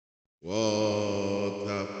What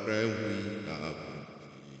a friend we have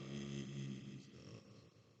in Jesus.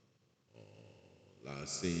 All our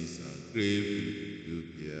sins and grief to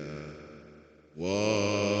bear.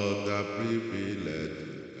 What a privilege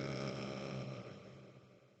to carry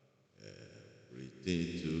everything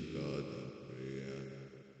to God in prayer.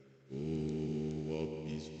 Oh, what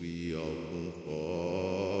peace we often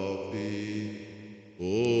forfeit.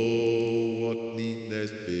 Oh, what needless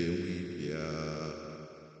pain we bear.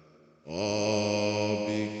 All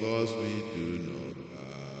because we do not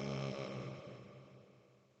have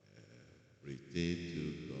everything to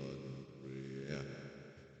God in prayer.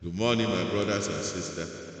 Good morning, my brothers and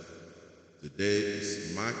sisters. Today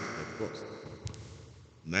is March the 1st,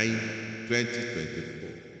 2024,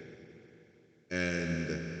 and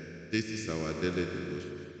this is our daily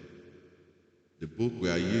devotion. The book we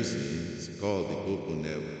are using is called the Open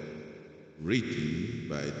Heaven, written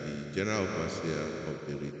by the General Overseer of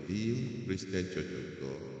the Redeemed Christian Church of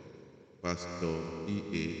God, Pastor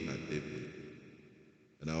E.A. Adebu.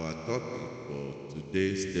 And our topic for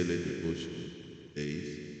today's daily devotion is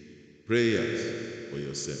prayers for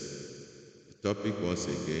yourself. The topic once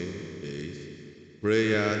again is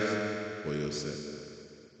prayers for yourself.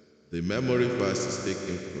 The memory verse is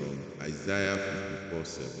taken from Isaiah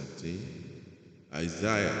 54:17.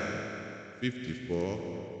 Isaiah 54,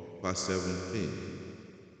 verse 17.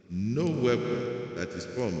 No weapon that is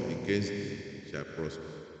formed against thee shall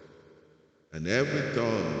prosper, and every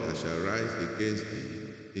tongue that shall rise against thee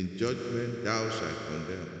in judgment thou shalt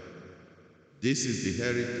condemn. This is the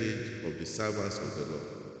heritage of the servants of the Lord,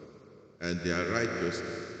 and their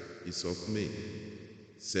righteousness is of me,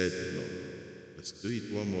 said the Lord. Let's do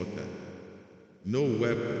it one more time. No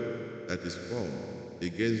weapon that is formed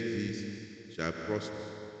against thee shall prosper,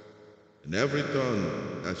 and every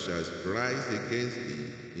tongue that shall rise against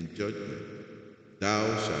thee in judgment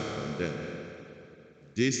thou shalt condemn.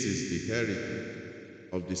 This is the heritage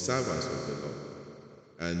of the servants of the Lord,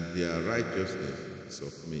 and their righteousness is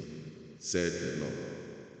of me, said the Lord.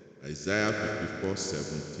 Isaiah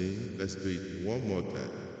 54:17. Let's do it one more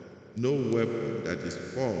time. No weapon that is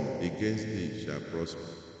formed against thee shall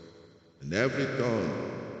prosper, and every tongue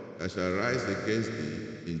that shall rise against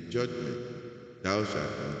thee in judgment thou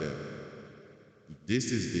shalt condemn.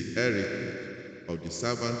 This is the heritage of the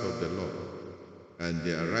servants of the Lord, and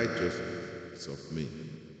their righteousness is of me,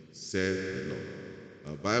 said the Lord.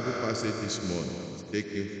 Our Bible passage this morning is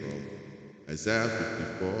taken from Isaiah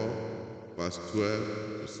 54, verse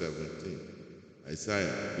 12 to 17.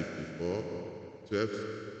 Isaiah 54, 12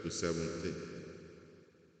 to 17.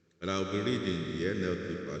 And I'll be reading the NLT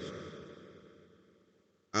version.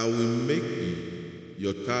 I will make you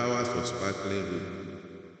your towers of sparkling ruby,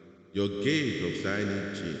 your gate of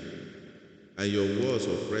shining chain, and your walls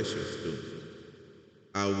of precious stones.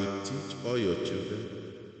 I will teach all your children,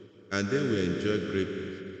 and they will enjoy great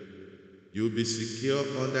peace. You will be secure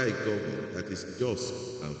under a government that is just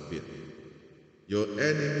and fair. Your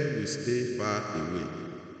enemy will stay far away.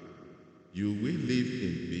 You will live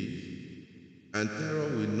in peace, and terror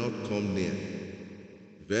will not come near.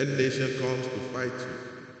 If any nation comes to fight you,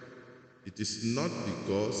 it is not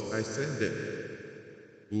because I send them.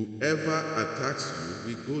 Whoever attacks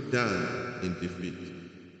you will go down in defeat.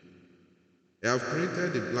 I have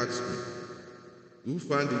created a blacksmith who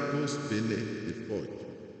found the tools beneath the forge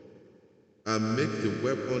and make the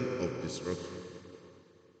weapon of destruction.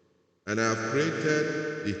 And I have created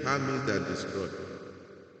the armies that destroy.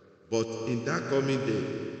 But in that coming day,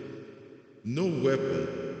 no weapon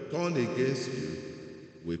turned against you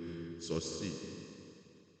will succeed.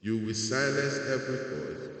 You will silence every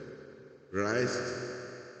voice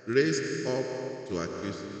raised up to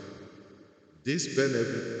accuse you. This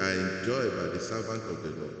benefit are enjoyed by the servant of the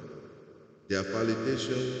Lord. Their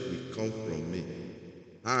validation will come from me.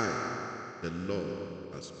 I, the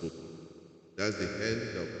Lord, has spoken. That's the end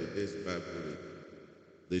of today's Bible reading.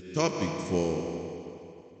 The topic for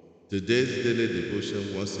today's daily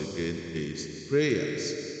devotion once again is prayers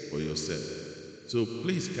for yourself. So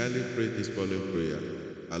please kindly pray this following prayer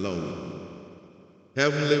along with me.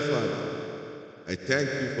 Heavenly Father, I thank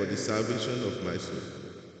you for the salvation of my soul.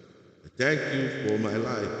 I thank you for my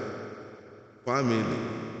life, family,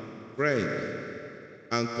 friends,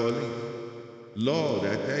 and colleagues. Lord,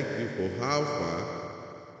 I thank you for how far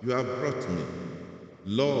you have brought me.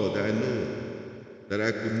 Lord, I know that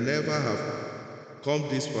I could never have come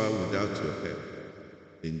this far without your help.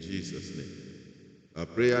 In Jesus' name. Our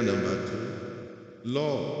prayer number 2.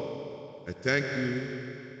 Lord, I thank you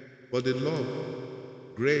for the love,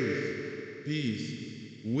 grace,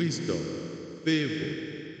 peace, wisdom, favor,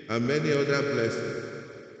 and many other blessings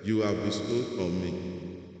you have bestowed on me.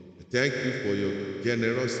 I Thank you for your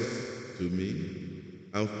generosity to me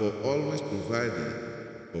and for always providing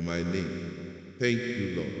for my need. Thank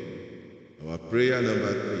you, Lord. Our prayer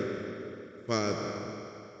number 3. Father,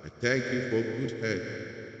 I thank you for good health.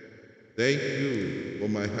 Thank you for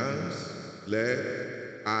my hands,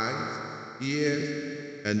 legs, eyes,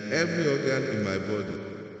 ears, and every organ in my body.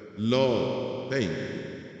 Lord, thank you.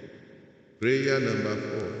 Prayer number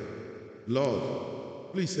 4.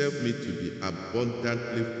 Lord, please help me to be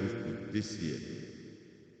abundantly fruitful this year.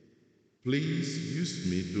 Please use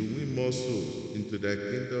me to win more souls into thy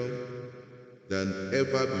kingdom than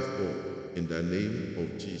ever before in the name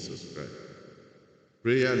of Jesus Christ.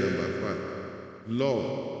 Prayer number 5.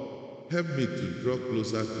 Lord, help me to draw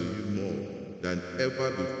closer to you more than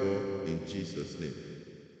ever before in Jesus' name.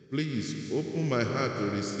 Please open my heart to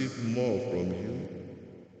receive more from you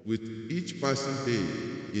with each passing day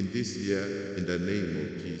in this year in the name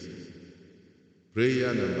of Jesus.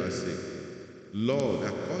 Prayer number 6. Lord,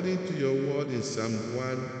 according to your word in Psalm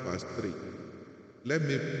 1 verse 3, let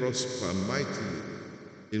me prosper mightily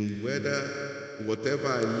in whatever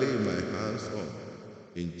I lay my hands on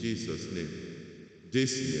in Jesus' name.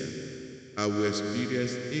 This year, I will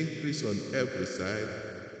experience increase on every side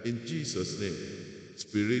in Jesus' name,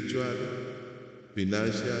 spiritually,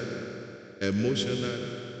 financially, emotionally,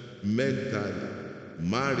 mentally,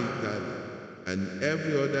 maritally, and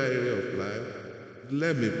every other area of life.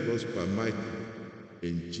 Let me prosper mightily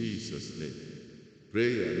in Jesus' name.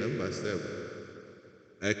 Prayer number 7.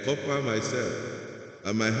 I cover myself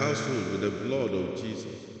and my household with the blood of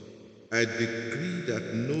Jesus. I decree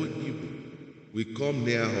that no evil will come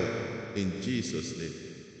near her in Jesus' name.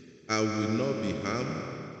 I will not be harmed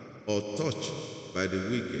or touched by the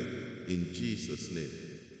wicked in Jesus' name.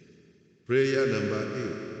 Prayer number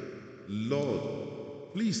 8. Lord,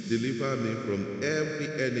 please deliver me from every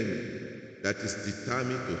enemy that is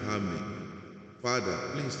determined to harm me. Father,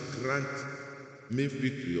 please grant me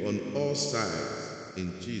victory on all sides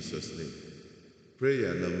in Jesus' name.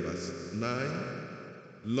 Prayer number 9.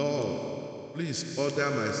 Lord, please order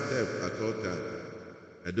my step at all times.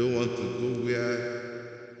 I don't want to go where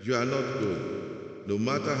you are not going, no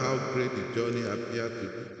matter how great the journey appears to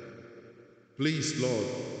be. Please, Lord,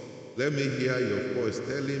 let me hear your voice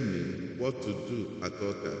telling me what to do at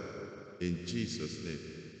all times. In Jesus' name.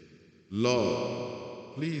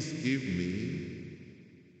 Lord, please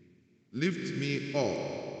lift me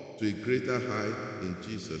up to a greater height in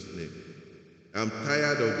Jesus' name. I'm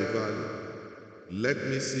tired of the valley. Let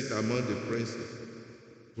me sit among the princes.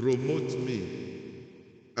 Promote me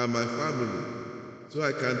and my family so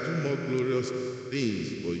I can do more glorious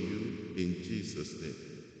things for you in Jesus' name.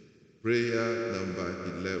 Prayer number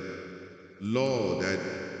 11. Lord,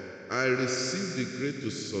 I receive the grace to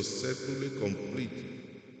successfully complete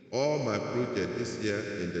all my projects this year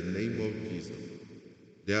in the name of Jesus.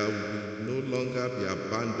 There will no longer be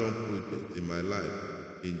abandoned projects in my life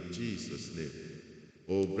in Jesus' name.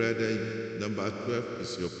 Oh, brethren, number 12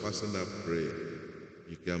 is your personal prayer.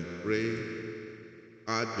 You can pray,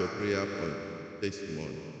 add your prayer point this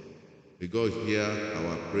morning. May God hear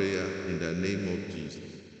our prayer in the name of Jesus.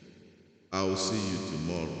 I will see you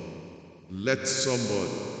tomorrow. Let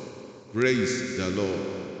somebody praise the Lord.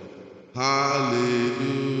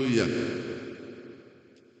 Hallelujah.